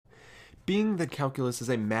Being that calculus is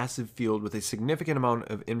a massive field with a significant amount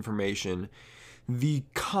of information, the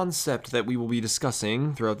concept that we will be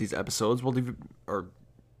discussing throughout these episodes or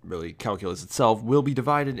really calculus itself, will be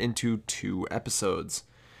divided into 2 episodes,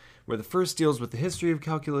 where the first deals with the history of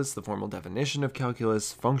calculus, the formal definition of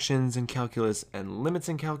calculus, functions in calculus, and limits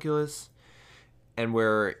in calculus, and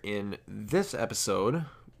where in this episode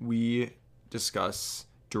we discuss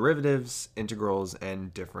derivatives, integrals,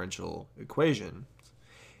 and differential equations.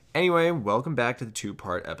 Anyway, welcome back to the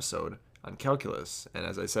 2-part episode on calculus. And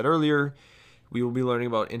as I said earlier, we will be learning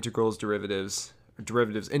about integrals, derivatives,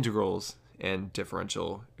 integrals, and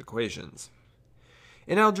differential equations.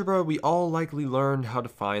 In algebra, we all likely learned how to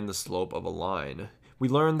find the slope of a line. We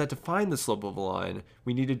learned that to find the slope of a line,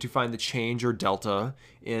 we needed to find the change or delta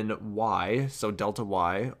in y, so delta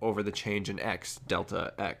y, over the change in x,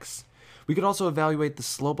 delta x. We could also evaluate the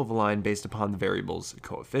slope of a line based upon the variable's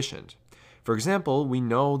coefficient. For example, we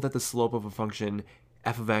know that the slope of a function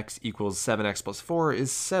f of x equals 7x plus 4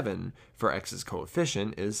 is 7, for x's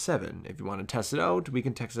coefficient is 7. If you want to test it out, we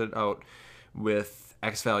can test it out with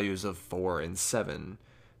x values of 4 and 7,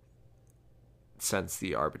 sense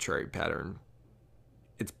the arbitrary pattern.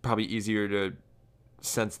 It's probably easier to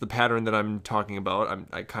sense the pattern that I'm talking about.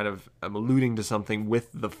 I'm alluding to something with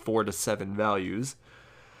the 4 to 7 values.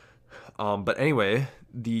 But anyway,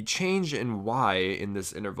 the change in y in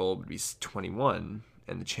this interval would be 21,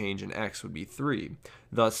 and the change in x would be 3.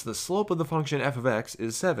 Thus, the slope of the function f of x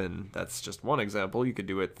is 7. That's just one example. You could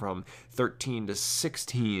do it from 13 to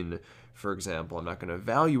 16, for example. I'm not going to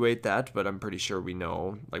evaluate that, but I'm pretty sure we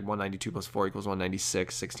know. Like 192 plus 4 equals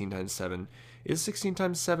 196. 16 times 7. Is 16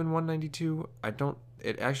 times 7 192?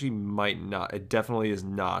 It actually might not. It definitely is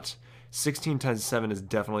not. 16 times 7 is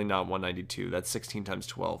definitely not 192. That's 16 times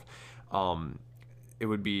 12. That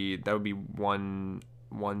would be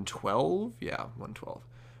 112. Yeah, 112.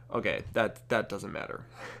 Okay, that doesn't matter.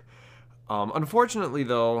 Unfortunately,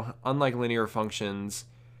 though, unlike linear functions,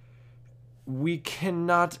 we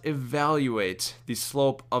cannot evaluate the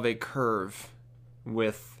slope of a curve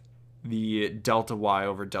with the delta y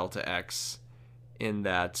over delta x in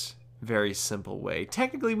that very simple way.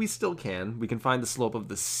 Technically, we still can. We can find the slope of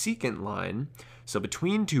the secant line, so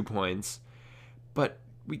between 2 points, but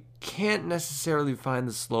we can't necessarily find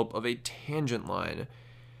the slope of a tangent line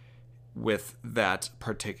with that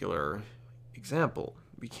particular example.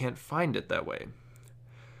 We can't find it that way.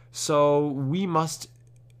 So we must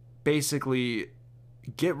basically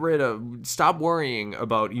stop worrying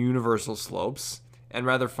about universal slopes and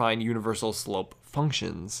rather find universal slope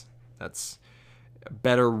functions. That's a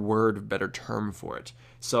better term for it.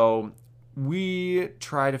 So we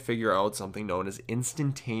try to figure out something known as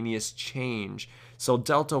instantaneous change. So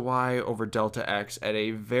delta y over delta x at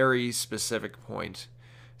a very specific point.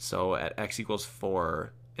 So at x equals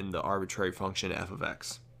 4 in the arbitrary function f of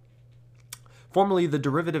x. Formally, the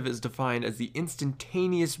derivative is defined as the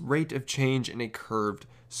instantaneous rate of change in a curved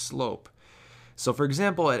slope. So for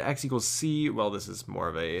example, at x equals c, well, this is more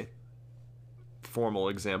of a formal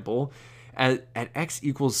example. At x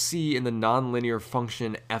equals c in the nonlinear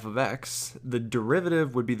function f of x, the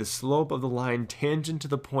derivative would be the slope of the line tangent to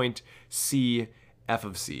the point c, f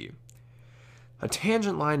of c. A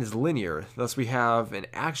tangent line is linear, thus we have an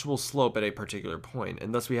actual slope at a particular point,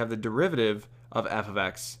 and thus we have the derivative of f of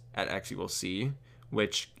x at x equals c,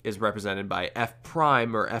 which is represented by f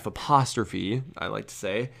prime, or f apostrophe, I like to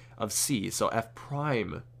say, of c, so f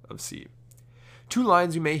prime of c. 2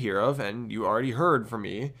 lines you may hear of, and you already heard from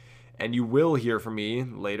me, and you will hear from me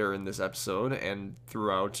later in this episode and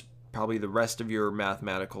throughout probably the rest of your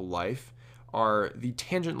mathematical life, are the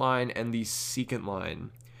tangent line and the secant line.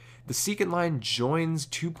 The secant line joins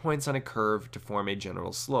 2 points on a curve to form a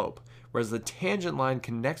general slope, whereas the tangent line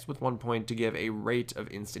connects with 1 point to give a rate of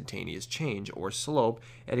instantaneous change, or slope,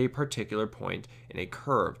 at a particular point in a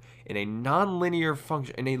curve. In a linear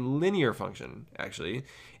function, the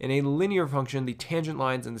tangent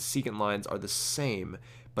lines and the secant lines are the same,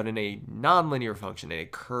 but in a nonlinear function, in a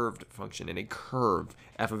curved function, in a curve,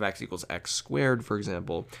 f of x equals x squared, for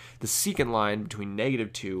example, the secant line between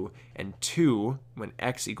 -2 and 2, when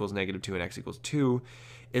x equals -2 and x equals 2,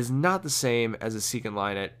 is not the same as the secant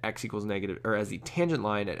line at x equals negative, or as the tangent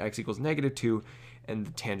line at x equals -2 and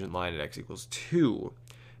the tangent line at x equals 2.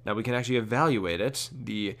 Now we can actually evaluate it.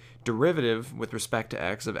 The derivative with respect to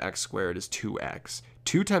x of x squared is 2x.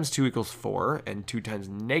 2 times 2 equals 4, and 2 times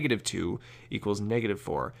 -2 equals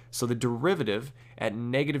 -4. So the derivative at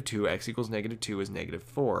 -2, x equals -2, is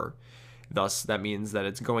 -4. Thus, that means that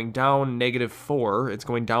it's going down -4. It's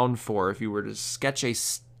going down 4. If you were to sketch a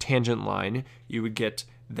tangent line, you would get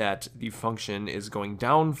that the function is going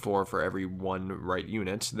down 4 for every 1 right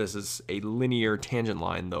unit. This is a linear tangent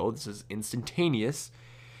line, though. This is instantaneous.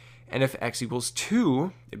 And if x equals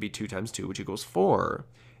 2, it'd be 2 times 2, which equals 4.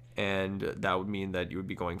 And that would mean that you would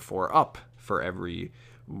be going 4 up for every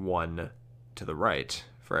 1 to the right.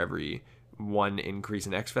 For every 1 increase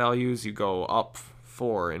in x values, you go up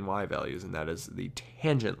 4 in y values, and that is the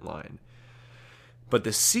tangent line. But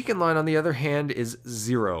the secant line, on the other hand, is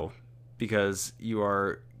 0, because you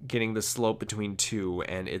are getting the slope between 2,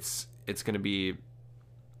 and it's going to be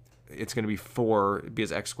 4,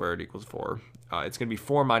 because x squared equals 4. It's going to be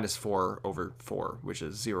 4 minus 4 over 4, which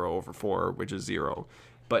is 0 over 4, which is 0.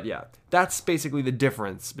 But yeah, that's basically the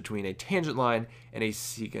difference between a tangent line and a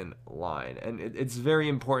secant line. And it's very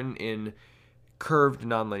important in curved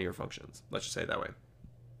nonlinear functions. Let's just say it that way.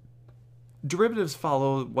 Derivatives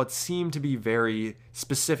follow what seem to be very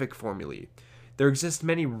specific formulae. There exist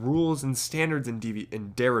many rules and standards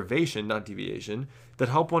in derivation, not deviation, that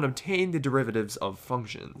help one obtain the derivatives of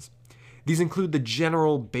functions. These include the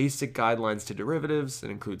general basic guidelines to derivatives. It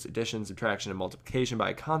includes addition, subtraction, and multiplication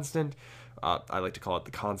by a constant. I like to call it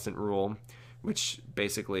the constant rule, which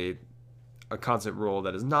basically a constant rule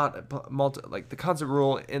that is not the constant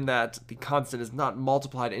rule in that the constant is not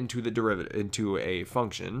multiplied into the derivative into a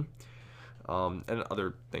function. And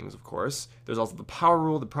other things, of course. There's also the power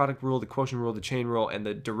rule, the product rule, the quotient rule, the chain rule, and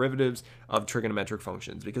the derivatives of trigonometric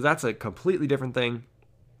functions, because that's a completely different thing.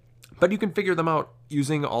 But you can figure them out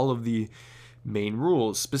using all of the main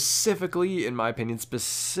rules, specifically, in my opinion,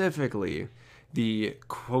 the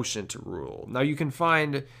quotient rule. Now, you can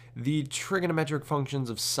find the trigonometric functions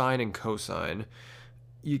of sine and cosine.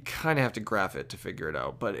 You kind of have to graph it to figure it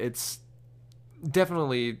out, but it's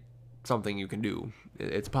definitely something you can do.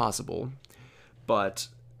 It's possible. But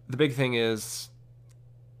the big thing is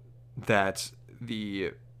that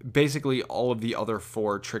basically all of the other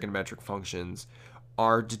 4 trigonometric functions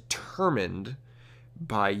are determined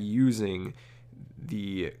by using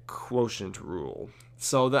the quotient rule.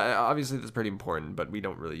 So that obviously that's pretty important, but we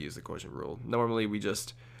don't really use the quotient rule. Normally we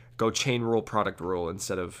just go chain rule, product rule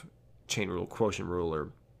instead of chain rule, quotient rule,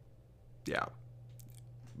 or yeah.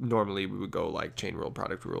 Normally we would go like chain rule,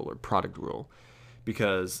 product rule,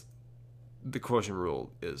 because the quotient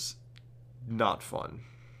rule is not fun.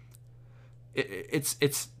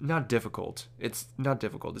 It's not difficult. It's not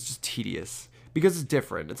difficult. It's just tedious because it's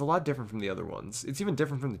different. It's a lot different from the other ones. It's even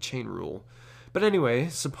different from the chain rule. But anyway,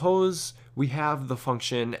 suppose we have the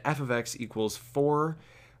function f of x equals 4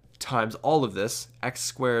 times all of this, x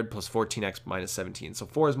squared plus 14x minus 17. So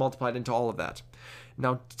 4 is multiplied into all of that.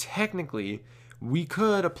 Now, technically, we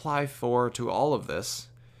could apply 4 to all of this,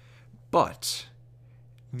 but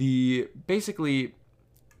if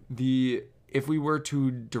we were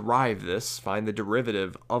to derive this, find the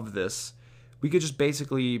derivative of this, we could just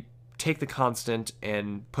basically take the constant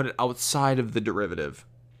and put it outside of the derivative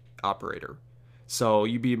operator. So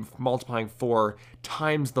you'd be multiplying 4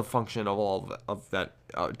 times the function of all of that,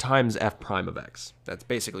 times f prime of x. That's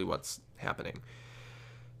basically what's happening.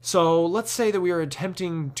 So let's say that we are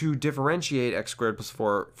attempting to differentiate x squared plus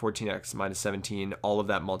 14x minus 17, all of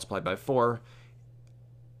that multiplied by 4,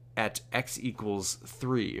 at x equals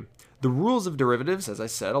 3. The rules of derivatives, as I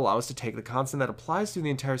said, allow us to take the constant that applies to the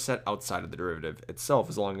entire set outside of the derivative itself,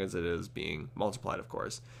 as long as it is being multiplied, of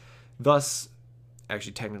course. Thus,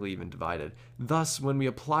 actually technically even divided. Thus, when we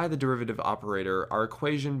apply the derivative operator, our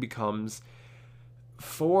equation becomes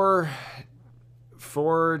 4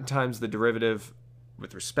 times the derivative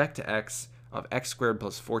with respect to x of x squared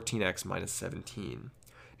plus 14x minus 17.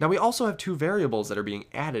 Now we also have 2 variables that are being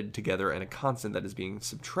added together and a constant that is being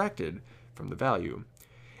subtracted from the value.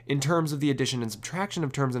 In terms of the addition and subtraction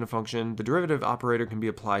of terms in a function, the derivative operator can be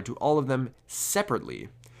applied to all of them separately.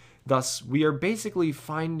 Thus, we are basically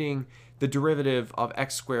finding the derivative of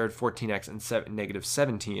x squared, 14x, and negative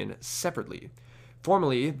 17 separately.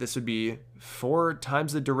 Formally, this would be 4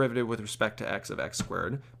 times the derivative with respect to x of x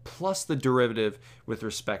squared plus the derivative with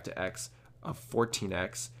respect to x of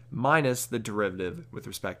 14x minus the derivative with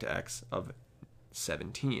respect to x of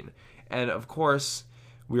 17. And of course,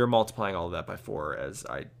 we are multiplying all of that by 4, as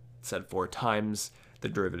I said, 4 times the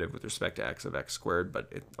derivative with respect to x of x squared, but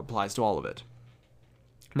it applies to all of it.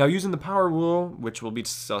 Now, using the power rule, which will be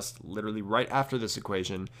discussed literally right after this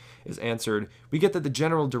equation is answered, we get that the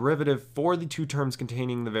general derivative for the 2 terms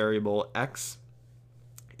containing the variable x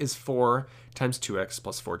is 4 times 2x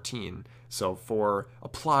plus 14. So 4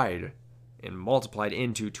 applied and multiplied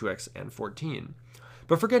into 2x and 14.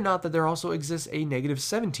 But forget not that there also exists a negative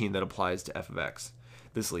 17 that applies to f of x.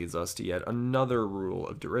 This leads us to yet another rule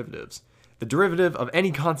of derivatives. The derivative of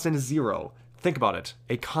any constant is 0. Think about it.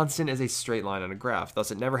 A constant is a straight line on a graph.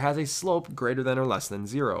 Thus, it never has a slope greater than or less than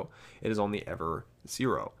 0. It is only ever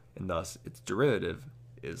 0, and thus its derivative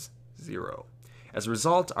is 0. As a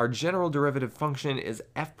result, our general derivative function is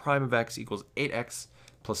f prime of x equals 8x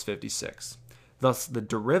plus 56. Thus, the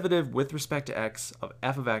derivative with respect to x of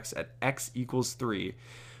f of x at x equals 3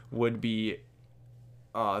 would be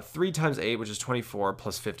 3 times 8, which is 24,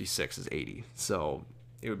 plus 56 is 80. So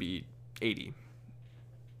it would be 80.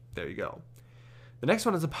 There you go. The next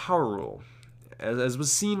one is the power rule. As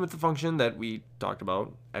was seen with the function that we talked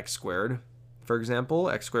about, x squared, for example,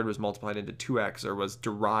 x squared was multiplied into 2x, or was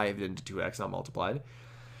derived into 2x, not multiplied.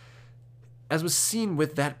 As was seen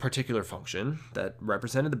with that particular function that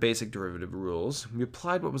represented the basic derivative rules, we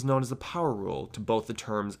applied what was known as the power rule to both the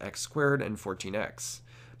terms x squared and 14x.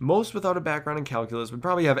 Most without a background in calculus would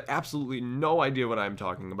probably have absolutely no idea what I'm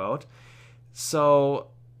talking about, so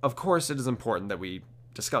of course it is important that we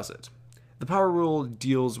discuss it. The power rule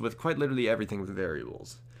deals with quite literally everything with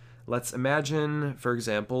variables. Let's imagine, for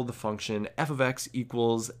example, the function f of x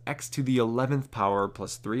equals x to the 11th power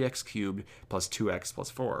plus 3x cubed plus 2x plus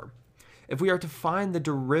 4. If we are to find the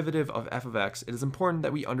derivative of f of x, it is important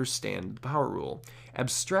that we understand the power rule.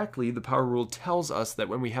 Abstractly, the power rule tells us that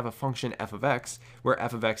when we have a function f of x, where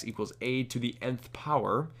f of x equals a to the nth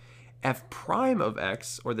power, f prime of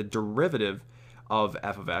x, or the derivative of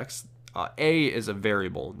f of x, a is a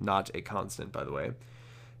variable, not a constant, by the way.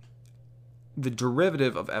 The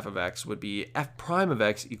derivative of f of x would be f prime of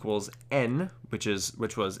x equals n, which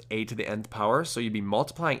was a to the nth power, so you'd be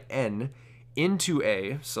multiplying n into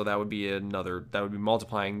a, so that would be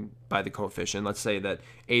multiplying by the coefficient. Let's say that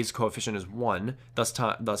a's coefficient is 1, thus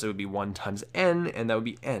it would be 1 times n, and that would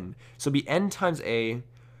be n. So it'd be n times a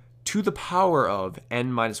to the power of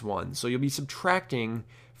n minus 1. So you'll be subtracting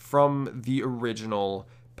from the original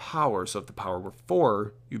power. So if the power were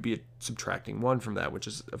 4, you'd be subtracting 1 from that, which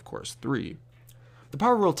is, of course, 3. The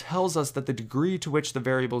power rule tells us that the degree to which the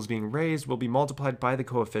variable is being raised will be multiplied by the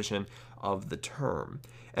coefficient of the term,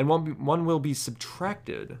 and one will be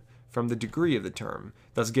subtracted from the degree of the term,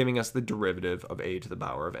 thus giving us the derivative of a to the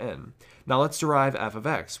power of n. Now let's derive f of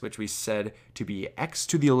x, which we said to be x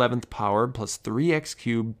to the 11th power plus 3x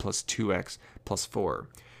cubed plus 2x plus 4.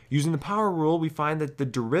 Using the power rule, we find that the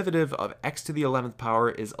derivative of x to the 11th power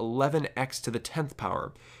is 11x to the 10th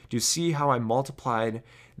power. Do you see how I multiplied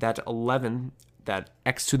that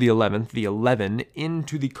x to the 11th, the 11,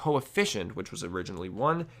 into the coefficient, which was originally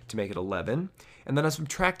 1, to make it 11, and then I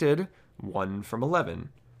subtracted 1 from 11,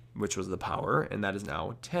 which was the power, and that is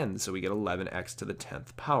now 10, so we get 11x to the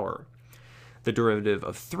 10th power. The derivative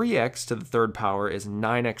of 3x to the third power is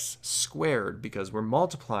 9x squared, because we're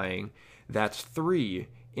multiplying that 3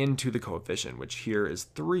 into the coefficient, which here is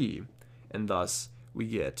 3, and thus we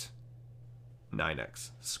get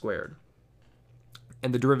 9x squared.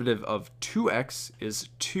 And the derivative of 2x is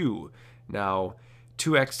 2. Now,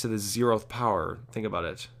 2x to the 0th power, think about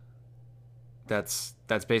it. That's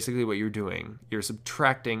basically what you're doing. You're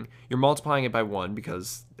multiplying it by 1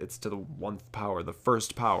 because it's to the 1th power, the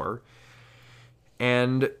first power.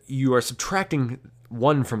 And you are subtracting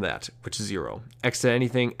 1 from that, which is 0. X to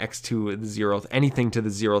anything, x to the 0th, anything to the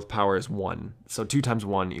 0th power is 1. So 2 times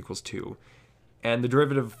 1 equals 2. And the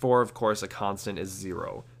derivative of 4, of course, a constant, is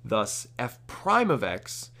 0. Thus, f prime of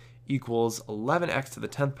x equals 11x to the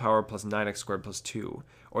 10th power plus 9x squared plus 2.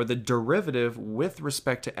 Or the derivative with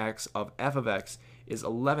respect to x of f of x is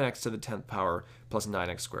 11x to the 10th power plus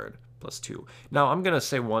 9x squared plus 2. Now, I'm going to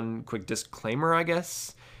say one quick disclaimer, I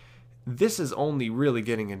guess. This is only really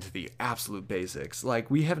getting into the absolute basics. Like,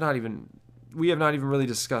 we have not even really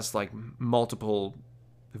discussed, like, multiple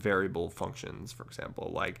variable functions, for example,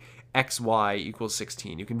 like xy equals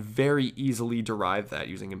 16. You can very easily derive that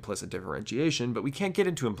using implicit differentiation, but we can't get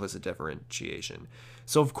into implicit differentiation.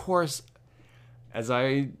 So of course, as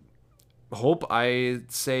I hope I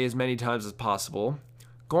say as many times as possible,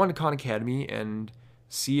 go on to Khan Academy and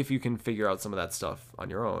see if you can figure out some of that stuff on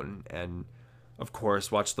your own, and of course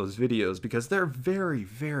watch those videos because they're very,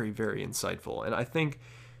 very, very insightful, and I think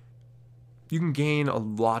you can gain a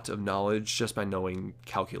lot of knowledge just by knowing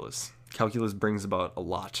calculus. Calculus brings about a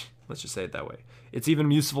lot. Let's just say it that way. It's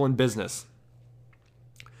even useful in business.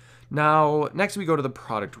 Now, next we go to the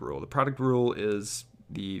product rule. The product rule is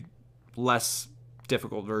the less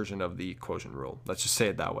difficult version of the quotient rule. Let's just say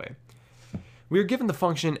it that way. We are given the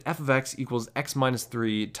function f of x equals x minus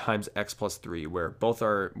 3 times x plus 3, where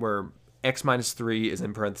x minus 3 is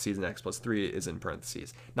in parentheses and x plus 3 is in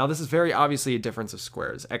parentheses. Now, this is very obviously a difference of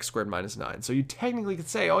squares, x squared minus 9. So you technically could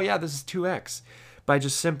say, oh yeah, this is 2x, by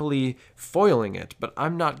just simply foiling it, but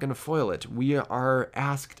I'm not going to foil it. We are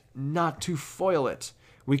asked not to foil it.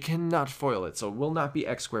 We cannot FOIL it, so it will not be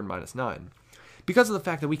x squared minus 9. Because of the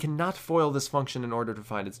fact that we cannot FOIL this function in order to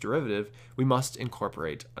find its derivative, we must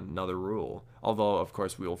incorporate another rule. Although, of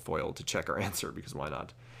course, we will FOIL to check our answer, because why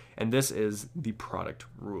not? And this is the product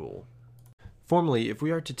rule. Formally, if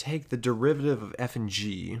we are to take the derivative of f and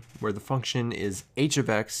g, where the function is h of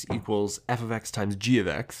x equals f of x times g of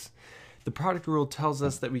x, the product rule tells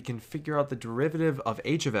us that we can figure out the derivative of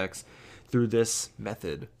h of x through this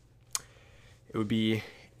method. It would be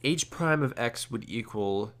h prime of x would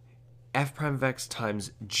equal f prime of x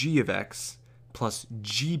times g of x plus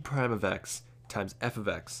g prime of x times f of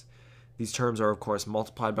x. These terms are, of course,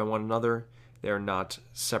 multiplied by one another. They are not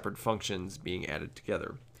separate functions being added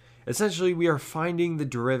together. Essentially, we are finding the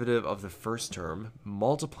derivative of the first term,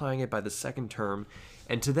 multiplying it by the second term,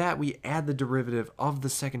 and to that we add the derivative of the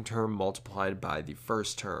second term multiplied by the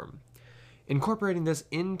first term. Incorporating this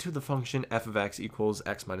into the function f of x equals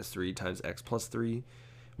x minus 3 times x plus 3,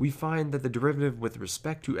 we find that the derivative with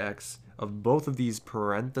respect to x of both of these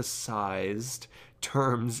parenthesized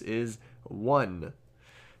terms is 1.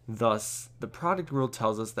 Thus, the product rule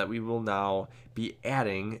tells us that we will now be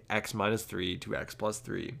adding x minus 3 to x plus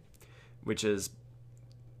 3, which is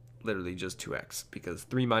literally just 2x, because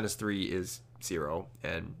 3 minus 3 is 0,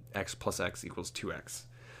 and x plus x equals 2x.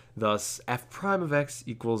 Thus, f prime of x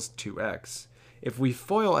equals 2x. If we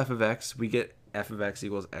FOIL f of x, we get f of x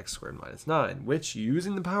equals x squared minus 9, which,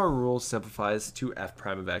 using the power rule, simplifies to f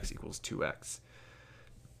prime of x equals 2x.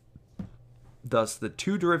 Thus, the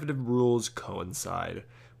two derivative rules coincide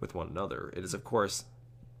with one another. It is, of course,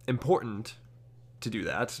 important to do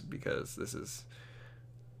that, because this is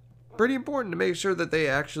pretty important to make sure that they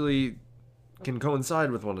actually can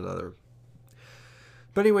coincide with one another.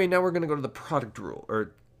 But anyway, now we're going to go to the product rule,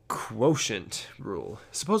 or quotient rule.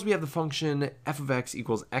 Suppose we have the function f of x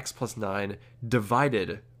equals x plus 9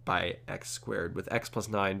 divided by x squared, with x plus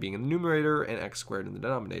 9 being in the numerator and x squared in the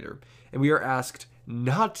denominator. And we are asked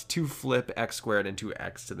not to flip x squared into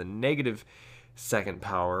x to the negative second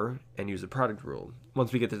power and use the product rule.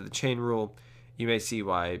 Once we get to the chain rule, you may see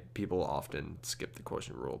why people often skip the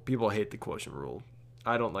quotient rule. People hate the quotient rule.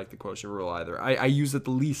 I don't like the quotient rule either. I use it the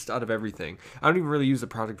least out of everything. I don't even really use the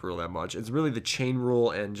product rule that much. It's really the chain rule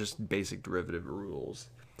and just basic derivative rules.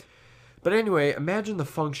 But anyway, imagine the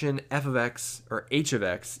function f of x, or h of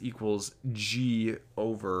x, equals g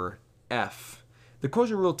over f. The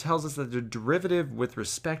quotient rule tells us that the derivative with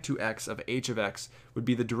respect to x of h of x would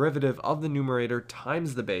be the derivative of the numerator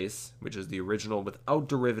times the base, which is the original without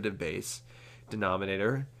derivative base,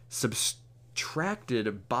 denominator,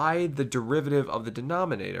 subtracted by the derivative of the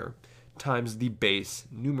denominator times the base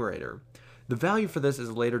numerator. The value for this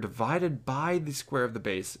is later divided by the square of the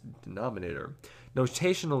base denominator.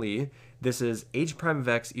 Notationally, this is h prime of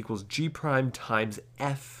x equals g prime times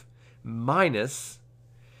f minus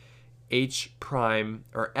h prime,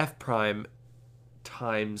 or f prime,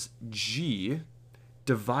 times g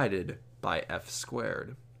divided by f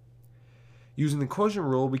squared. Using the quotient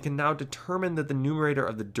rule, we can now determine that the numerator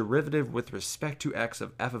of the derivative with respect to x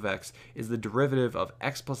of f of x is the derivative of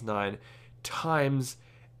x plus 9 times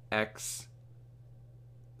x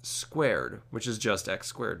squared, which is just x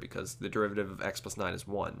squared, because the derivative of x plus 9 is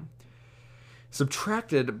 1,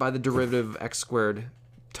 subtracted by the derivative of x squared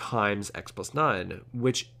times x plus 9,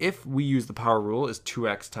 which, if we use the power rule, is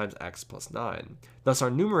 2x times x plus 9. Thus, our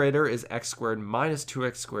numerator is x squared minus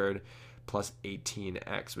 2x squared plus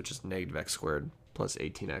 18x, which is negative x squared plus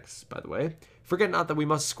 18x, by the way. Forget not that we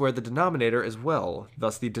must square the denominator as well.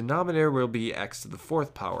 Thus, the denominator will be x to the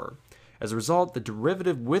fourth power. As a result, the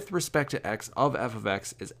derivative with respect to x of f of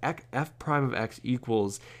x is f prime of x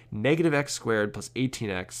equals negative x squared plus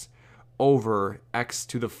 18x over x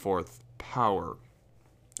to the fourth power.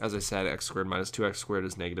 As I said, x squared minus 2x squared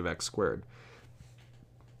is negative x squared.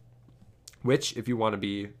 Which, if you want to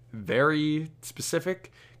be very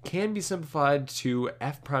specific, can be simplified to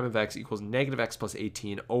f prime of x equals negative x plus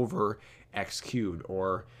 18 over x cubed,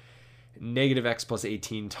 or negative x plus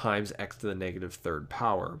 18 times x to the negative third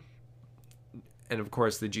power. And of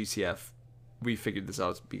course, the GCF, we figured this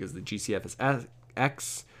out because the GCF is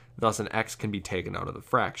x, thus an x can be taken out of the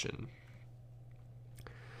fraction.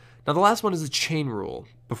 Now the last one is the chain rule,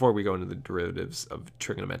 before we go into the derivatives of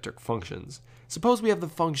trigonometric functions. Suppose we have the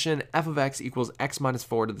function f of x equals x minus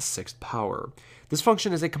 4 to the sixth power. This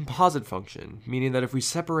function is a composite function, meaning that if we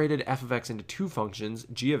separated f of x into two functions,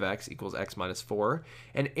 g of x equals x minus 4,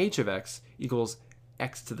 and h of x equals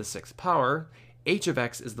x to the sixth power, h of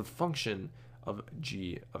x is the function of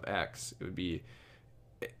g of x. It would be,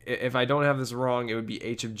 if I don't have this wrong, it would be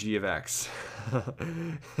h of g of x.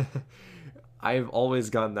 I've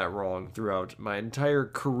always gotten that wrong throughout my entire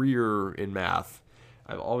career in math.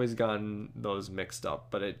 I've always gotten those mixed up,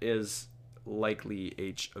 but it is likely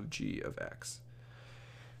h of g of x.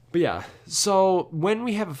 But yeah, so when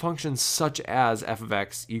we have a function such as f of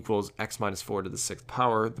x equals x minus 4 to the 6th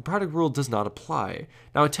power, the product rule does not apply.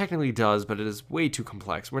 Now, it technically does, but it is way too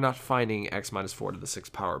complex. We're not finding x minus 4 to the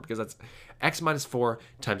 6th power, because that's x minus 4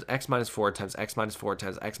 times x minus 4 times x minus 4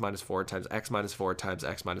 times x minus 4 times x minus 4 times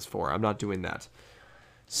x minus 4. I'm not doing that.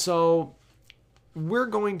 So we're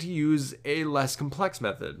going to use a less complex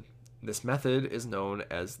method. This method is known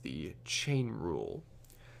as the chain rule.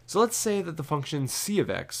 So let's say that the function c of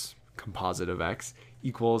x, composite of x,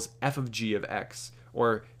 equals f of g of x,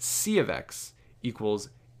 or c of x equals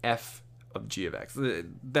f of g of x.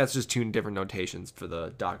 That's just two different notations for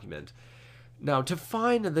the document. Now, to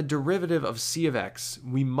find the derivative of c of x,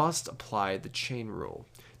 we must apply the chain rule.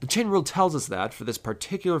 The chain rule tells us that for this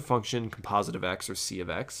particular function, composite of x or c of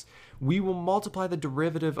x, we will multiply the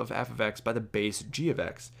derivative of f of x by the base g of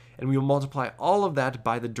x, and we will multiply all of that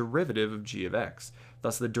by the derivative of g of x.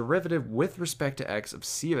 Thus, the derivative with respect to x of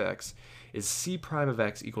c of x is c prime of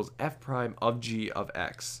x equals f prime of g of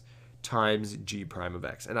x times g prime of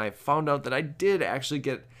x. And I found out that I did actually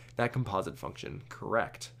get that composite function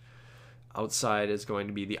correct. Outside is going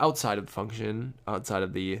to be the outside of the function, outside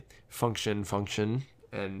of the function,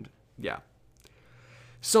 and yeah.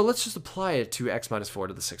 So let's just apply it to x minus 4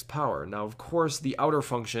 to the 6th power. Now, of course, the outer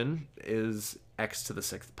function is x to the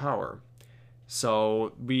 6th power.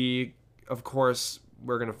 So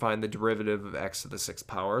we're going to find the derivative of x to the 6th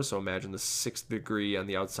power. So imagine the 6th degree on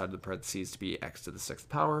the outside of the parentheses to be x to the 6th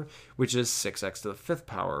power, which is 6x to the 5th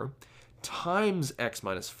power, times x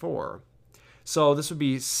minus 4. So this would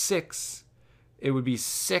be 6. It would be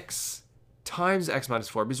 6 times x minus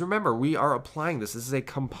 4. Because remember, we are applying this. This is a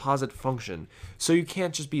composite function. So you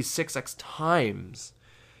can't just be 6x times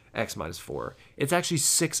x minus 4. It's actually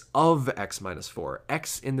 6 of x minus 4.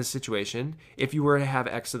 X in this situation, if you were to have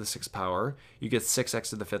x to the 6th power, you get 6x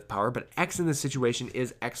to the 5th power. But x in this situation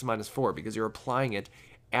is x minus 4 because you're applying it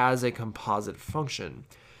as a composite function.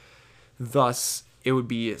 Thus, it would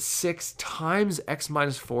be 6 times x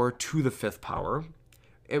minus 4 to the 5th power,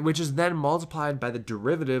 which is then multiplied by the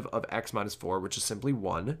derivative of x minus 4, which is simply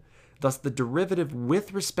 1. Thus, the derivative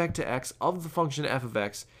with respect to x of the function f of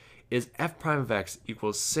x is f prime of x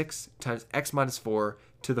equals 6 times x minus 4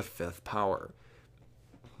 to the 5th power.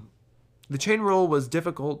 The chain rule was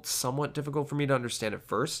somewhat difficult for me to understand at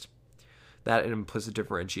first, that an implicit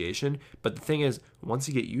differentiation, but the thing is, once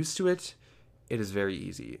you get used to it, it is very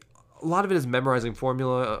easy. A lot of it is memorizing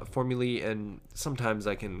formulae, and sometimes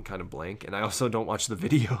I can kind of blank, and I also don't watch the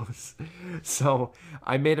videos. So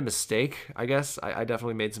I made a mistake, I guess. I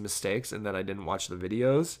definitely made some mistakes in that I didn't watch the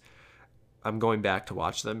videos. I'm going back to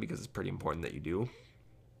watch them because it's pretty important that you do.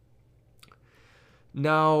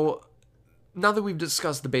 Now that we've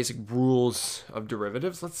discussed the basic rules of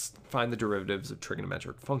derivatives, let's find the derivatives of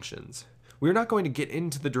trigonometric functions. We're not going to get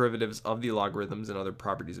into the derivatives of the logarithms and other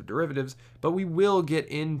properties of derivatives, but we will get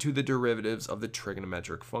into the derivatives of the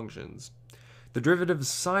trigonometric functions. The derivative of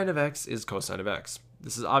sine of x is cosine of x.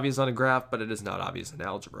 This is obvious on a graph, but it is not obvious in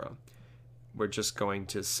algebra. We're just going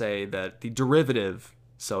to say that the derivative,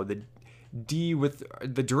 so the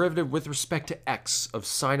derivative with respect to x of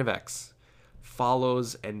sine of x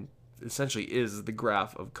follows and essentially is the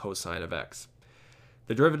graph of cosine of x.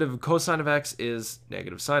 The derivative of cosine of x is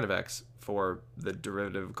negative sine of x, for the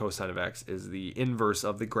derivative of cosine of x is the inverse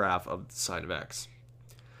of the graph of sine of x.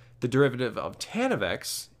 The derivative of tan of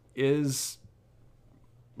x is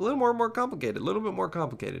a little bit more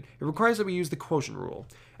complicated. It requires that we use the quotient rule.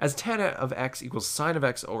 As tan of x equals sine of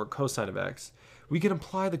x over cosine of x, we can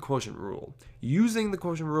apply the quotient rule. Using the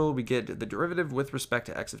quotient rule, we get the derivative with respect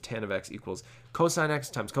to x of tan of x equals cosine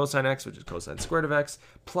x times cosine x, which is cosine squared of x,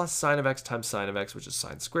 plus sine of x times sine of x, which is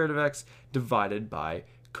sine squared of x, divided by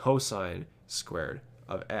cosine squared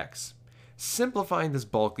of x. Simplifying this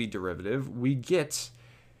bulky derivative, we get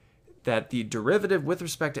that the derivative with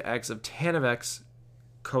respect to x of tan of x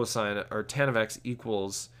cosine, or tan of x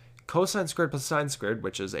equals cosine squared plus sine squared,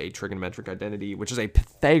 which is a trigonometric identity, which is a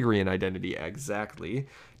Pythagorean identity exactly,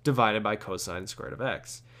 divided by cosine squared of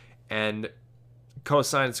x. And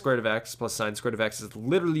cosine squared of x plus sine squared of x is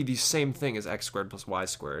literally the same thing as x squared plus y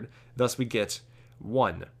squared. Thus we get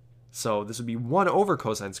 1. So this would be 1 over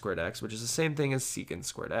cosine squared x, which is the same thing as secant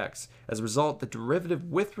squared x. As a result, the derivative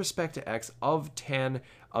with respect to x of tan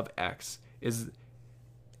of x is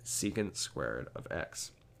secant squared of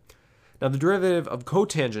x. Now the derivative of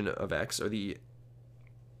cotangent of x, or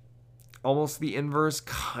almost the inverse,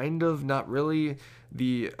 kind of, not really,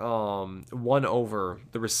 the 1 over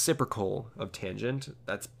the reciprocal of tangent,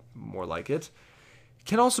 that's more like it,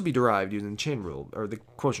 can also be derived using the chain rule, or the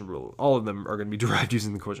quotient rule. All of them are going to be derived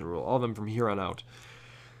using the quotient rule, all of them from here on out.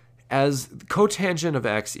 As cotangent of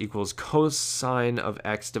x equals cosine of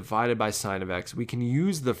x divided by sine of x, we can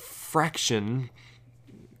use the fraction,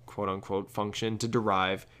 quote-unquote, function to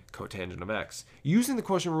derive cotangent of x. Using the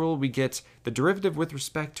quotient rule, we get the derivative with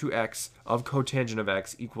respect to x of cotangent of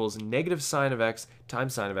x equals negative sine of x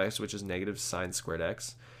times sine of x, which is negative sine squared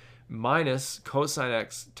x, minus cosine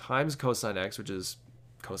x times cosine x, which is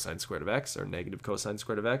cosine squared of x, or negative cosine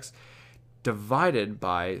squared of x, divided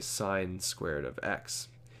by sine squared of x.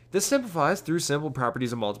 This simplifies through simple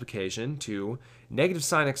properties of multiplication to negative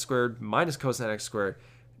sine x squared minus cosine x squared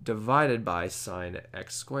divided by sine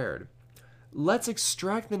x squared. Let's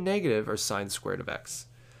extract the negative, or sine squared of x.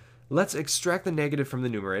 Let's extract the negative from the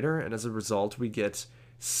numerator, and as a result, we get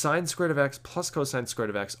sine squared of x plus cosine squared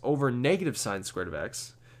of x over negative sine squared of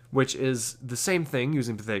x, which is the same thing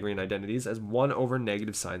using Pythagorean identities as 1 over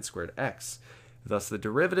negative sine squared x. Thus, the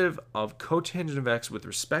derivative of cotangent of x with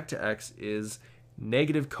respect to x is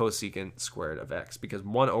negative cosecant squared of x, because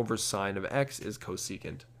 1 over sine of x is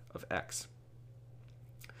cosecant of x.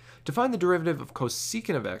 To find the derivative of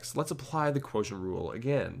cosecant of x, let's apply the quotient rule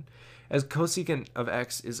again. As cosecant of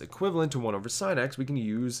x is equivalent to 1 over sine x, we can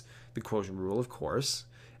use the quotient rule, of course.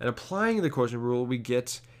 And applying the quotient rule, we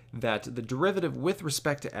get that the derivative with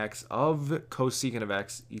respect to x of cosecant of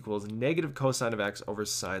x equals negative cosine of x over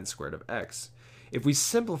sine squared of x. If we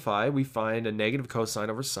simplify, we find a negative cosine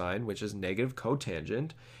over sine, which is negative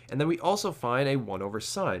cotangent, and then we also find a 1 over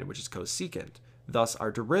sine, which is cosecant. Thus,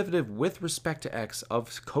 our derivative with respect to x of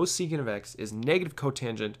cosecant of x is negative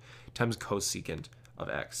cotangent times cosecant of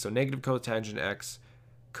x. So negative cotangent x,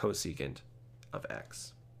 cosecant of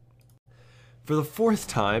x. For the fourth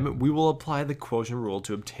time, we will apply the quotient rule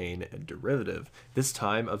to obtain a derivative, this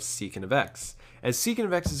time of secant of x. As secant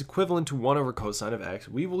of x is equivalent to 1 over cosine of x,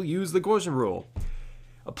 we will use the quotient rule.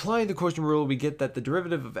 Applying the quotient rule, we get that the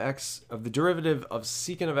derivative of x, of the derivative of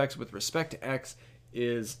secant of x with respect to x,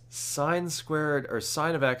 is sine squared, or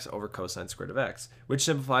sine of x over cosine squared of x, which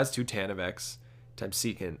simplifies to tan of x times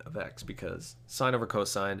secant of x, because sine over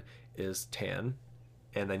cosine is tan,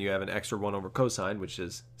 and then you have an extra 1 over cosine, which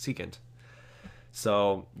is secant.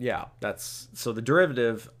 So yeah, so the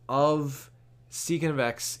derivative of secant of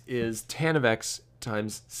x is tan of x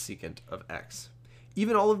times secant of x.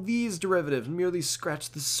 Even all of these derivatives merely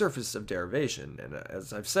scratch the surface of derivation, and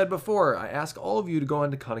as I've said before, I ask all of you to go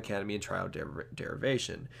on to Khan Academy and try out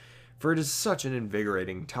derivation, for it is such an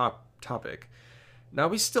invigorating topic. Now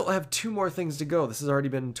we still have 2 more things to go. This has already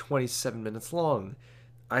been 27 minutes long.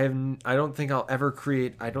 I don't think I've ever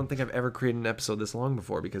created an episode this long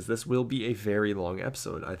before, because this will be a very long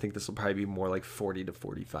episode. I think this will probably be more like 40 to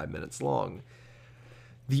 45 minutes long.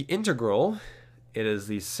 The integral, it is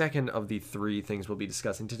the second of the 3 things we'll be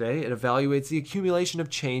discussing today. It evaluates the accumulation of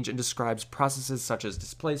change and describes processes such as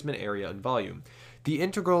displacement, area, and volume. The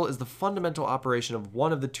integral is the fundamental operation of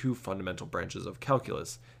one of the 2 fundamental branches of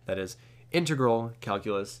calculus, that is, integral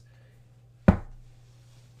calculus.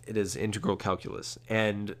 It is integral calculus,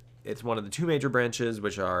 and it's one of the 2 major branches,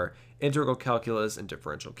 which are integral calculus and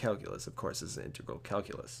differential calculus. Of course, this is integral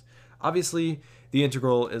calculus. Obviously, the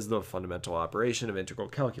integral is the fundamental operation of integral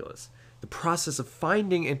calculus. The process of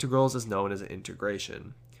finding integrals is known as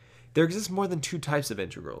integration. There exist more than 2 types of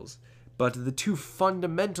integrals, but the 2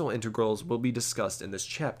 fundamental integrals will be discussed in this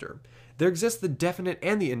chapter. There exists the definite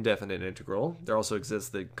and the indefinite integral. There also exists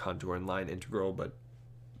the contour and line integral, but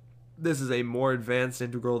this is a more advanced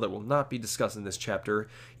integral that will not be discussed in this chapter.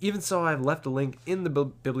 Even so, I've left a link in the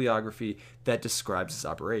bibliography that describes this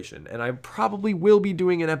operation, and I probably will be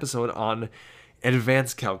doing an episode on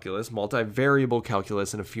advanced calculus, multivariable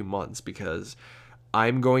calculus, in a few months, because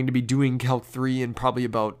I'm going to be doing Calc 3 in probably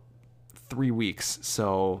about 3 weeks,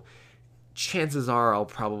 so chances are I'll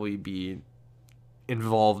probably be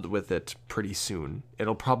involved with it pretty soon.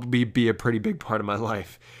 It'll probably be a pretty big part of my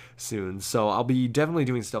life soon, so I'll be definitely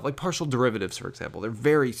doing stuff like partial derivatives, for example. They're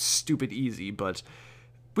very stupid easy, but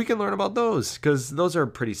we can learn about those, because those are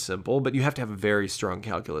pretty simple, but you have to have a very strong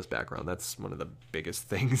calculus background. That's one of the biggest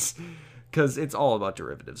things, because it's all about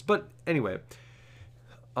derivatives. But anyway,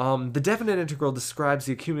 the definite integral describes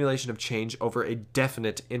the accumulation of change over a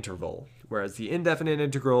definite interval, whereas the indefinite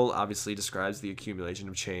integral obviously describes the accumulation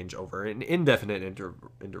of change over an indefinite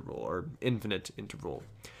interval, or infinite interval.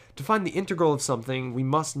 To find the integral of something, we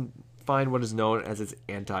must find what is known as its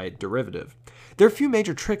antiderivative. There are a few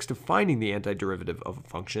major tricks to finding the antiderivative of a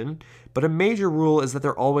function, but a major rule is that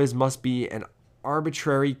there always must be an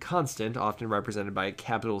arbitrary constant, often represented by a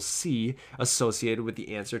capital C, associated with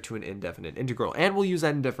the answer to an indefinite integral. And we'll use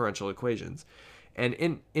that in differential equations.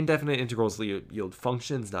 And indefinite integrals yield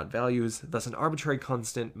functions, not values. Thus, an arbitrary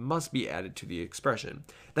constant must be added to the expression.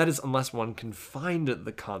 That is, unless one can find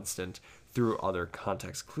the constant through other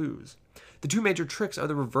context clues. The two major tricks are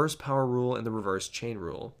the reverse power rule and the reverse chain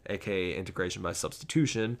rule, aka integration by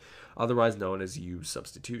substitution, otherwise known as U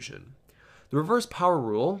substitution. The reverse power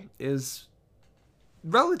rule is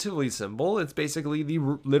relatively simple. It's basically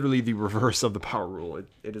literally the reverse of the power rule.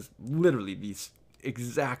 It is literally the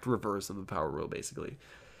exact reverse of the power rule, basically.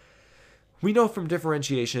 We know from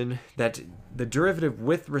differentiation that the derivative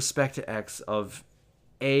with respect to x of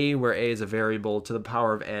a, where a is a variable, to the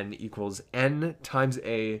power of n equals n times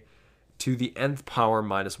a to the nth power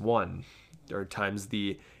minus 1, or times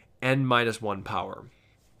the n minus 1 power.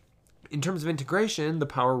 In terms of integration, the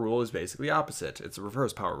power rule is basically opposite. It's a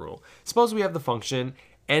reverse power rule. Suppose we have the function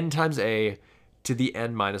n times a to the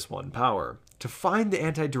n minus 1 power. To find the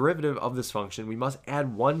antiderivative of this function, we must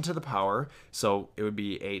add 1 to the power, so it would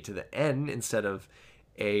be a to the n instead of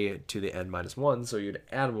a to the n minus 1, so you'd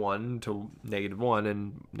add 1 to negative 1,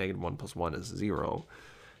 and negative 1 plus 1 is 0.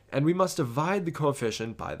 And we must divide the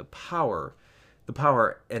coefficient by the power. The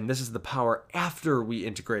power, and this is the power after we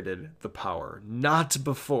integrated the power, not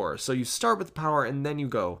before. So you start with the power, and then you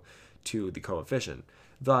go to the coefficient.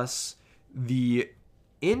 Thus, the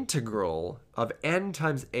integral of n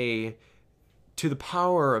times a to the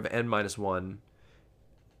power of n minus 1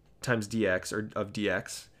 times dx, or of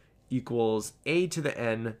dx, equals a to the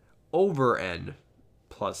n over n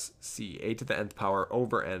plus c. A to the nth power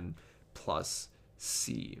over n plus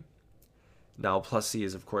c. Now, plus c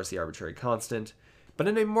is, of course, the arbitrary constant. But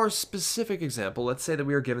in a more specific example, let's say that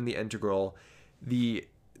we are given the integral, the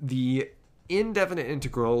indefinite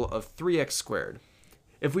integral of 3x squared.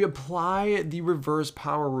 If we apply the reverse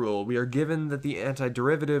power rule, we are given that the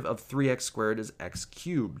antiderivative of 3x squared is x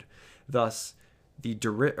cubed. Thus, the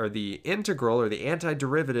integral, or the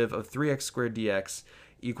antiderivative of 3x squared dx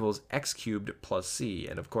equals x cubed plus c.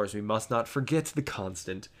 And of course, we must not forget the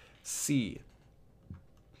constant c.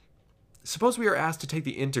 Suppose we are asked to take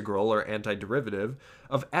the integral, or antiderivative,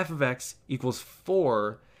 of f of x equals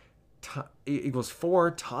 4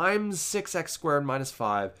 times 6x squared minus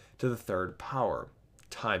 5 to the third power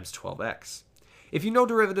times 12x. If you know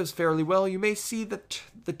derivatives fairly well, you may see that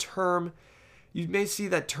term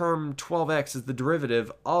 12x is the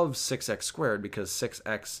derivative of 6x squared, because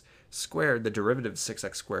 6x squared, the derivative of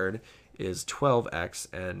 6x squared is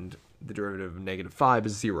 12x, and the derivative of negative 5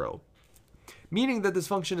 is 0. Meaning that this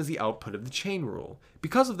function is the output of the chain rule.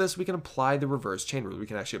 Because of this, we can apply the reverse chain rule. We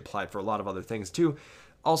can actually apply it for a lot of other things too,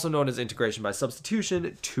 also known as integration by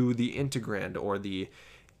substitution, to the integrand, or the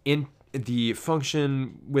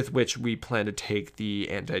function with which we plan to take the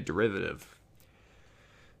antiderivative.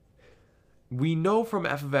 We know from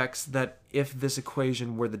f of x that if this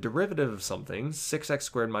equation were the derivative of something, 6x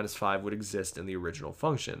squared minus 5 would exist in the original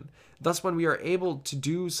function. Thus, when we are able to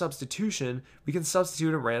do substitution, we can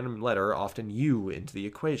substitute a random letter, often u, into the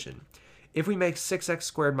equation. If we make 6x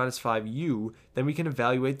squared minus 5u, then we can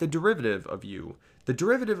evaluate the derivative of u. The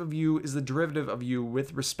derivative of u is the derivative of u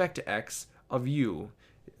with respect to x of u,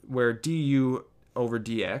 where du over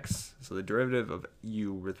dx, so the derivative of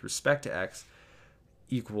u with respect to x,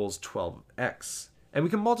 equals 12x. And we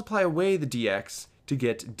can multiply away the dx to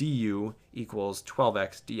get du equals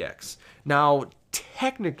 12x dx. Now,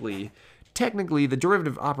 technically, the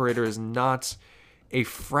derivative operator is not a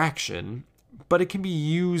fraction, but it can be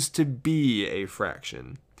used to be a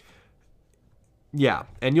fraction. Yeah,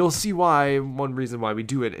 and you'll see why, one reason why we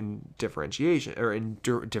do it in differentiation, or in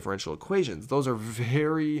differential equations. Those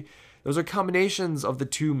are combinations of the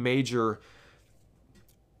two major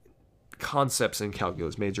concepts in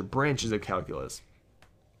calculus, major branches of calculus.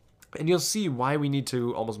 And you'll see why we need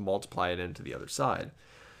to almost multiply it into the other side.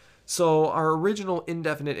 So our original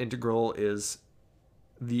indefinite integral is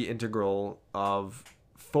the integral of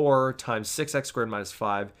 4 times 6x squared minus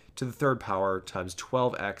 5 to the third power times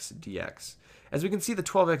 12x dx. As we can see, the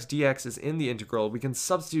 12x dx is in the integral. We can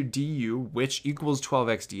substitute du, which equals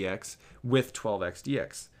 12x dx, with 12x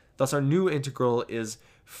dx. Thus, our new integral is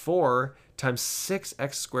 4 times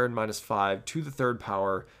 6x squared minus 5 to the third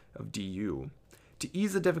power of du. To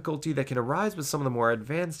ease the difficulty that can arise with some of the more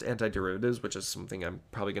advanced antiderivatives, which is something I'm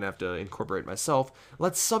probably going to have to incorporate myself,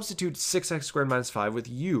 let's substitute 6x squared minus 5 with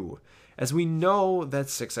u, as we know that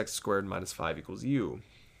 6x squared minus 5 equals u.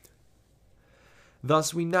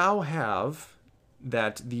 Thus, we now have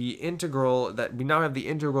the integral of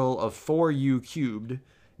 4u cubed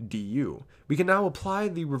du. We can now apply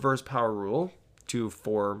the reverse power rule to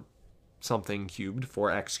 4 something cubed,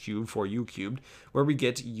 4x cubed, 4u cubed, where we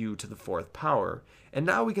get u to the fourth power. And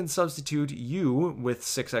now we can substitute u with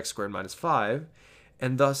 6x squared minus 5,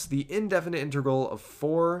 and thus the indefinite integral of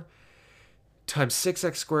 4 times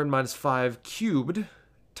 6x squared minus 5 cubed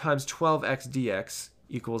times 12x dx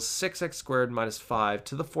equals 6x squared minus 5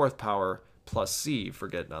 to the fourth power plus c,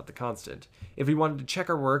 forget not the constant. If we wanted to check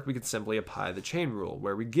our work, we could simply apply the chain rule,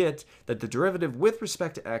 where we get that the derivative with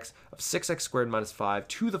respect to x of 6x squared minus 5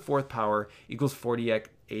 to the fourth power equals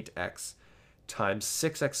 48x times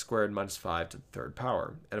 6x squared minus 5 to the third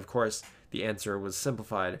power. And of course, the answer was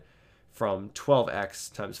simplified from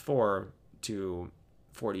 12x times 4 to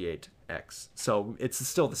 48x. So it's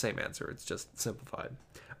still the same answer, it's just simplified.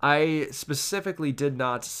 I specifically did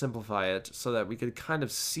not simplify it so that we could kind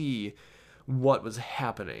of see what was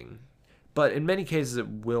happening. But in many cases, it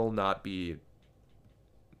will not be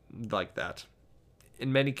like that.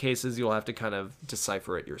 In many cases, you'll have to kind of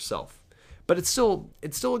decipher it yourself. But it's still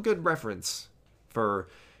a good reference for,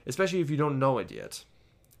 especially if you don't know it yet.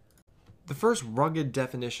 The first rugged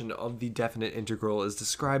definition of the definite integral is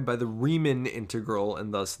described by the Riemann integral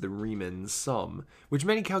and thus the Riemann sum, which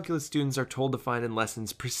many calculus students are told to find in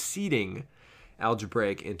lessons preceding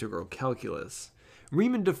algebraic integral calculus.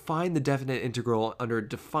 Riemann defined the definite integral under a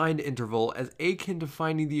defined interval as akin to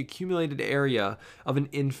finding the accumulated area of an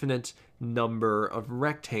infinite number of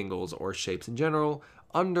rectangles or shapes in general,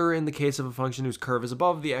 under in the case of a function whose curve is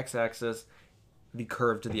above the x-axis, the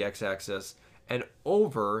curve to the x-axis, and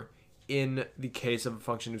over in the case of a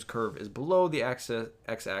function whose curve is below the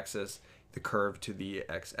x-axis, the curve to the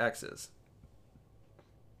x-axis.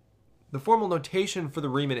 The formal notation for the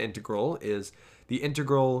Riemann integral is the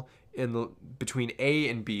integral between a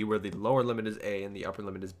and b, where the lower limit is a and the upper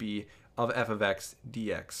limit is b, of f of x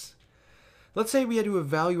dx. Let's say we had to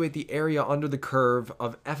evaluate the area under the curve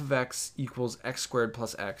of f of x equals x squared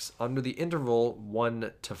plus x under the interval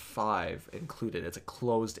 1 to 5 included. It's a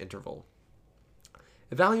closed interval.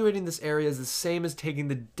 Evaluating this area is the same as taking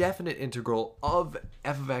the definite integral of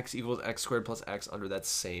f of x equals x squared plus x under that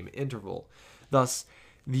same interval. Thus,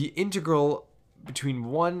 the integral between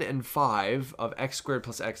 1 and 5 of x squared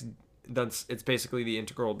plus x, thus it's basically the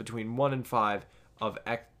integral between 1 and 5 of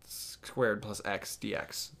x squared plus x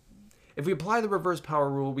dx. If we apply the reverse power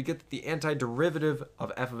rule, we get that the antiderivative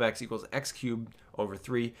of f of x equals x cubed over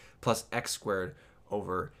 3 plus x squared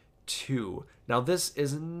over 2. Now this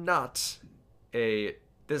is not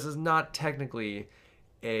technically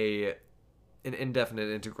an indefinite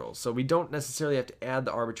integral, so we don't necessarily have to add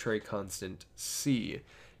the arbitrary constant c.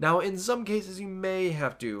 Now, in some cases, you may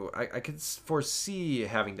have to. I could foresee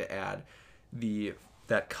having to add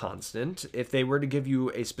that constant if they were to give you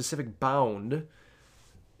a specific bound.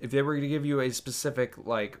 If they were to give you a specific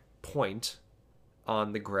point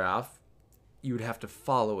on the graph, you would have to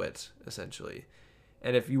follow it essentially.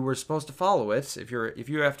 And if you were supposed to follow it, if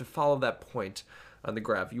you have to follow that point on the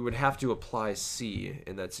graph, you would have to apply c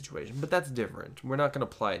in that situation. But that's different. We're not going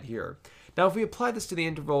to apply it here. Now, if we apply this to the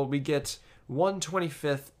interval, we get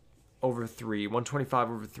 1/25 over 3, 125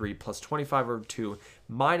 over 3 plus 25 over 2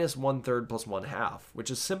 minus 1/3 plus 1/2,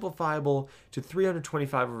 which is simplifiable to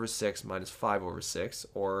 325 over 6 minus 5 over 6,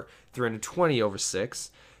 or 320 over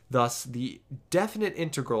 6. Thus, the definite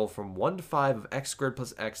integral from 1 to 5 of x squared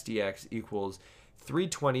plus x dx equals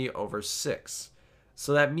 320 over 6.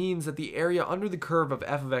 So that means that the area under the curve of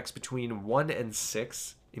f of x between 1 and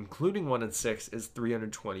 6, including 1 and 6, is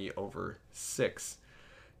 320 over 6.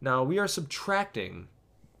 Now, we are subtracting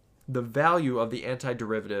the value of the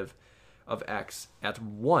antiderivative of x at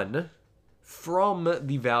 1 from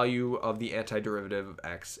the value of the antiderivative of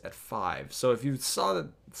x at 5. So if you saw it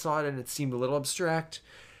and it seemed a little abstract,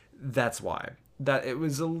 that's why. That it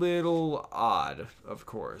was a little odd, of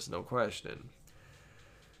course, no question.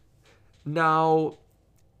 Now,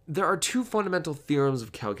 there are two fundamental theorems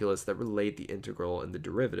of calculus that relate the integral and the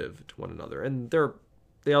derivative to one another, and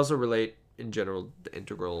they also relate in general the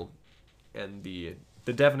integral and the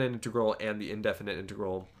definite integral and the indefinite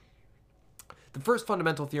integral. The first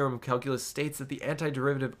fundamental theorem of calculus states that the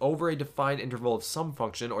antiderivative over a defined interval of some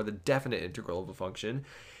function, or the definite integral of a function,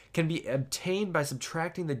 can be obtained by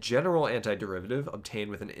subtracting the general antiderivative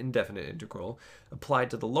obtained with an indefinite integral applied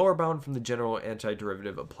to the lower bound from the general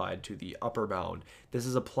antiderivative applied to the upper bound. This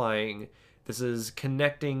is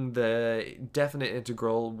connecting the definite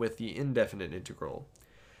integral with the indefinite integral.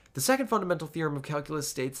 The second fundamental theorem of calculus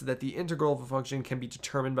states that the integral of a function can be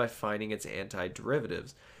determined by finding its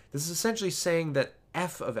antiderivatives. This is essentially saying that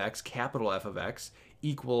f of x, capital F of x,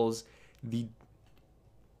 equals the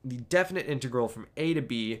definite integral from a to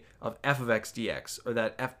b of f of x dx, or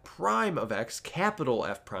that f prime of x, capital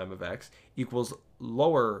F prime of x, equals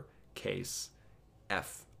lower case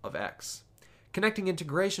f of x. Connecting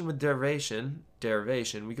integration with derivation,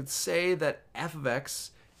 we could say that f of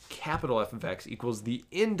x, capital F of x, equals the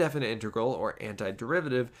indefinite integral, or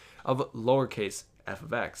antiderivative, of lowercase f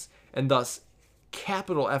of x. And thus,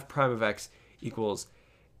 capital F prime of x equals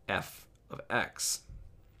f of x.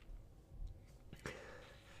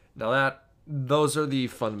 Now those are the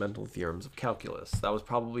fundamental theorems of calculus. That was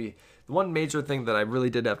probably the one major thing that I really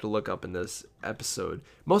did have to look up in this episode.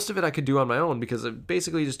 Most of it I could do on my own because I'm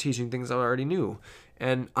basically just teaching things I already knew.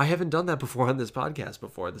 And I haven't done that before on this podcast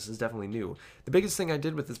before. This is definitely new. The biggest thing I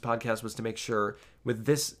did with this podcast was to make sure with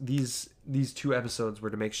these 2 episodes were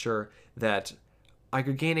to make sure that I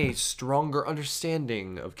could gain a stronger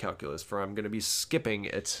understanding of calculus, for I'm going to be skipping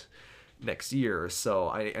it next year. So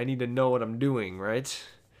I need to know what I'm doing, right?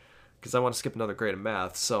 Because I want to skip another grade of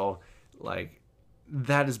math. So,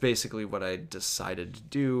 that is basically what I decided to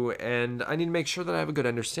do, and I need to make sure that I have a good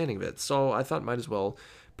understanding of it. So I thought might as well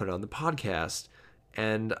put it on the podcast,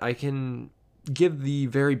 and I can give the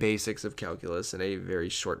very basics of calculus in a very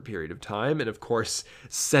short period of time, and of course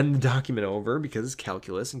send the document over because it's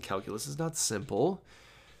calculus, and calculus is not simple.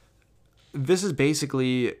 This is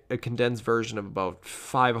basically a condensed version of about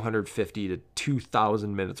 550 to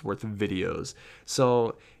 2,000 minutes worth of videos.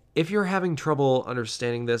 So if you're having trouble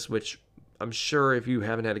understanding this, which I'm sure if you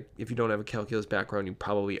don't have a calculus background, you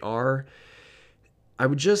probably are, I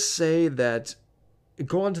would just say that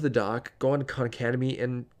go onto the doc, go onto Khan Academy,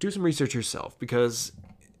 and do some research yourself, because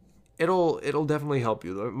it'll definitely help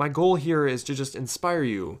you. My goal here is to just inspire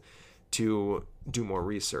you to do more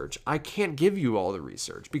research. I can't give you all the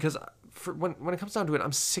research because when it comes down to it,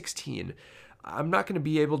 I'm 16. I'm not going to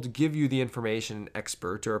be able to give you the information an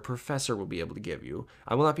expert or a professor will be able to give you.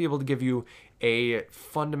 I will not be able to give you a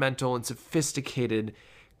fundamental and sophisticated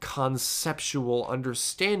conceptual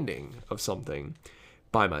understanding of something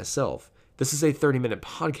by myself. This is a 30-minute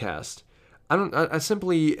podcast. I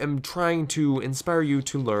simply am trying to inspire you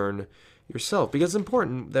to learn yourself, because it's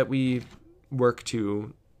important that we work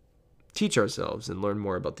to teach ourselves and learn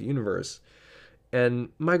more about the universe. And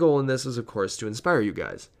my goal in this is, of course, to inspire you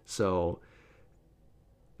guys. So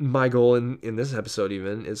my goal in this episode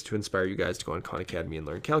even is to inspire you guys to go on Khan Academy and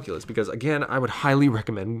learn calculus, because again, I would highly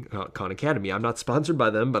recommend Khan Academy. I'm not sponsored by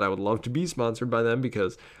them, but I would love to be sponsored by them,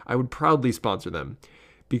 because I would proudly sponsor them,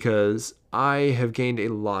 because I have gained a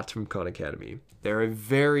lot from Khan Academy. They're a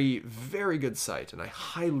very, very good site, and I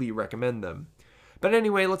highly recommend them. But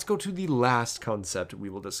anyway, let's go to the last concept we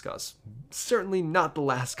will discuss. Certainly not the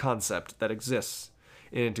last concept that exists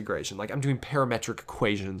in integration. Like, I'm doing parametric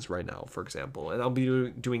equations right now, for example, and I'll be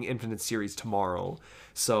doing infinite series tomorrow.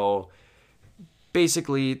 So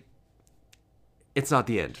basically, it's not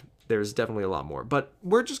the end. There's definitely a lot more, but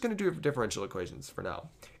we're just going to do differential equations for now.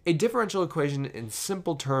 A differential equation in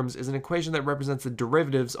simple terms is an equation that represents the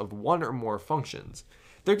derivatives of one or more functions.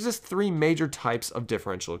 There exist 3 major types of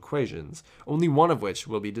differential equations, only one of which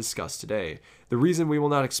will be discussed today. The reason we will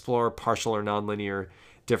not explore partial or nonlinear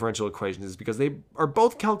differential equations is because they are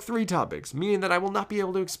both Calc 3 topics, meaning that I will not be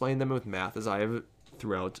able to explain them with math as I have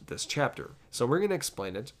throughout this chapter. So we're going to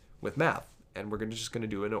explain it with math, and we're just going to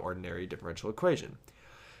do an ordinary differential equation.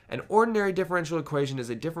 An ordinary differential equation is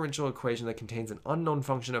a differential equation that contains an unknown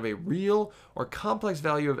function of a real or complex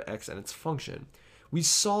value of x and its function. We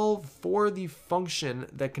solve for the function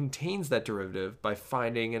that contains that derivative by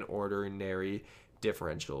finding an ordinary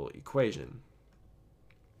differential equation.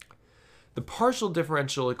 The partial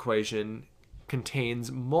differential equation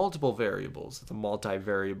contains multiple variables. It's a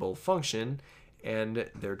multivariable function and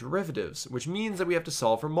their derivatives, which means that we have to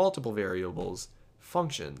solve for multiple variables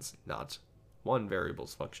functions, not one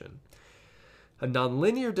variable's function. A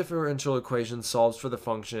nonlinear differential equation solves for the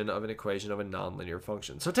function of an equation of a nonlinear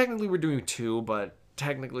function. So technically we're doing 2, but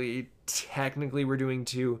technically we're doing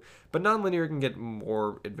 2, but nonlinear can get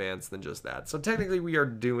more advanced than just that. So technically we are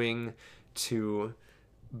doing 2,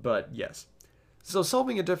 but yes. So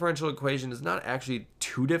solving a differential equation is not actually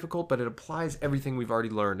too difficult, but it applies everything we've already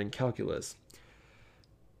learned in calculus.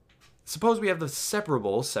 Suppose we have the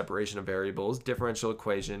separation of variables, differential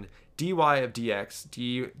equation, dy of dx,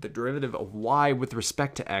 the derivative of y with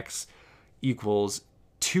respect to x, equals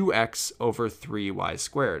 2x over 3y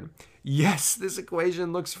squared. Yes, this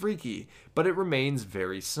equation looks freaky, but it remains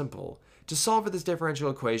very simple. To solve for this differential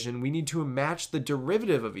equation, we need to match the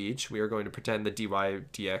derivative of each. We are going to pretend that dy over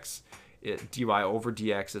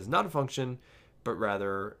dx is not a function, but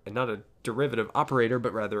rather not a derivative operator,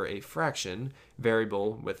 but rather a fraction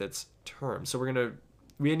variable with its terms. So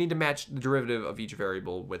we need to match the derivative of each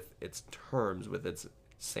variable with its terms, with its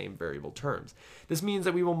same variable terms. This means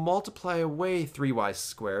that we will multiply away 3y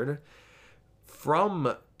squared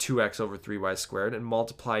from 2x over 3y squared and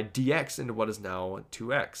multiply dx into what is now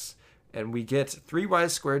 2x. And we get 3y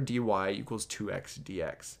squared dy equals 2x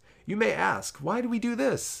dx. You may ask, why do we do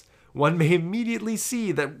this? One may immediately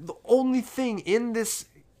see that the only thing in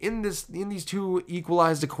these two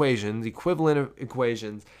equalized equations, equivalent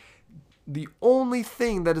equations, the only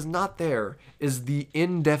thing that is not there is the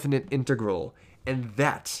indefinite integral, and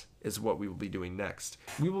that is what we will be doing next.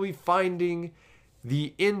 We will be finding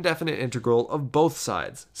the indefinite integral of both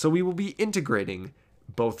sides. So we will be integrating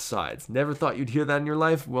both sides. Never thought you'd hear that in your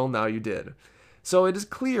life? Well, now you did. So it is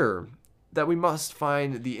clear that we must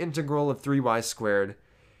find the integral of 3y squared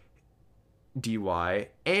dy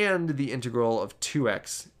and the integral of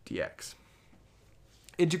 2x dx.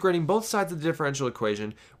 Integrating both sides of the differential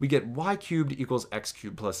equation, we get y cubed equals x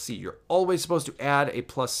cubed plus c. You're always supposed to add a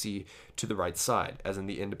plus c to the right side, as in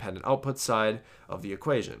the independent output side of the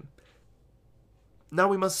equation. Now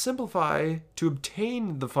we must simplify to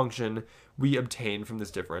obtain the function we obtain from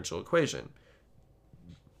this differential equation.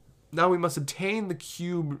 Now we must take the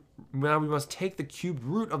cubed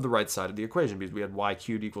root of the right side of the equation, because we had y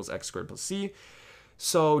cubed equals x squared plus c.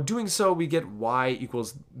 So doing so, we get y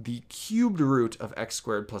equals the cubed root of x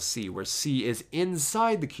squared plus c, where c is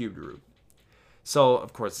inside the cubed root. So,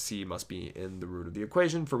 of course, c must be in the root of the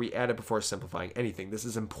equation, for we add it before simplifying anything. This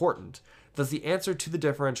is important. Thus, the answer to the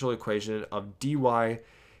differential equation of dy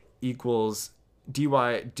equals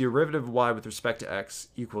derivative of y with respect to x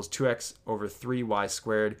equals 2x over 3y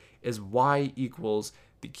squared is y equals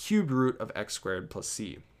the cubed root of x squared plus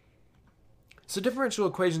c. So differential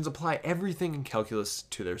equations apply everything in calculus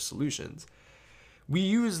to their solutions. We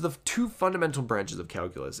use the two fundamental branches of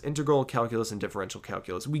calculus, integral calculus and differential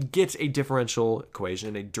calculus. We get a differential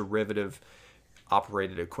equation, a derivative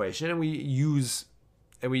operated equation, and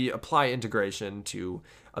we apply integration to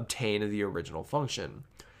obtain the original function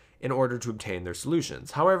in order to obtain their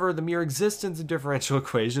solutions. However, the mere existence of differential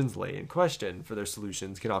equations lay in question, for their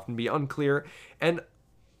solutions can often be unclear and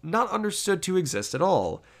not understood to exist at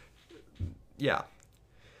all. Yeah.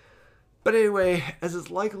 But anyway, as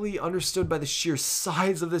is likely understood by the sheer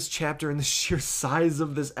size of this chapter and the sheer size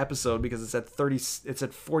of this episode, because it's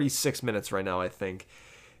at 46 minutes right now, I think.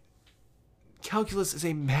 Calculus is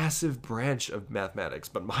a massive branch of mathematics,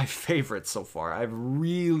 but my favorite so far. I've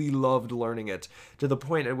really loved learning it to the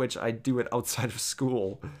point at which I do it outside of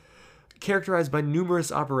school. Characterized by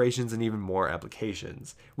numerous operations and even more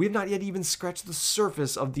applications. We have not yet even scratched the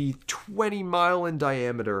surface of the 20-mile in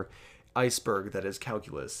diameter iceberg that is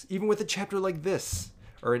calculus, even with a chapter like this,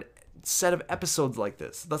 or a set of episodes like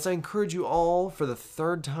this. Thus, I encourage you all for the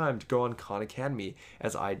third time to go on Khan Academy,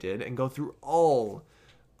 as I did, and go through all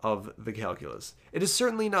of the calculus. It is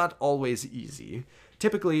certainly not always easy.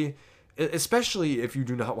 Typically, especially if you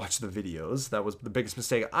do not watch the videos. That was the biggest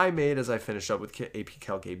mistake I made as I finished up with AP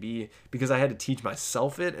Calc AB, because I had to teach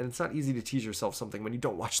myself it, and it's not easy to teach yourself something when you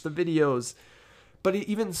don't watch the videos. But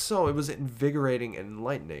even so, it was invigorating and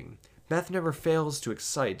enlightening. Math never fails to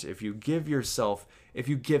excite if you give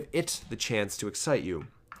it the chance to excite you.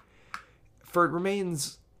 For it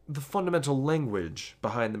remains the fundamental language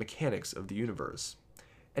behind the mechanics of the universe.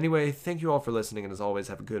 Anyway, thank you all for listening, and as always,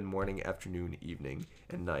 have a good morning, afternoon, evening,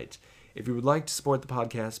 and night. If you would like to support the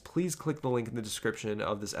podcast, please click the link in the description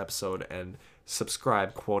of this episode and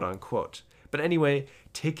subscribe, quote unquote. But anyway,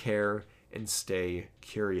 take care and stay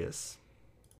curious.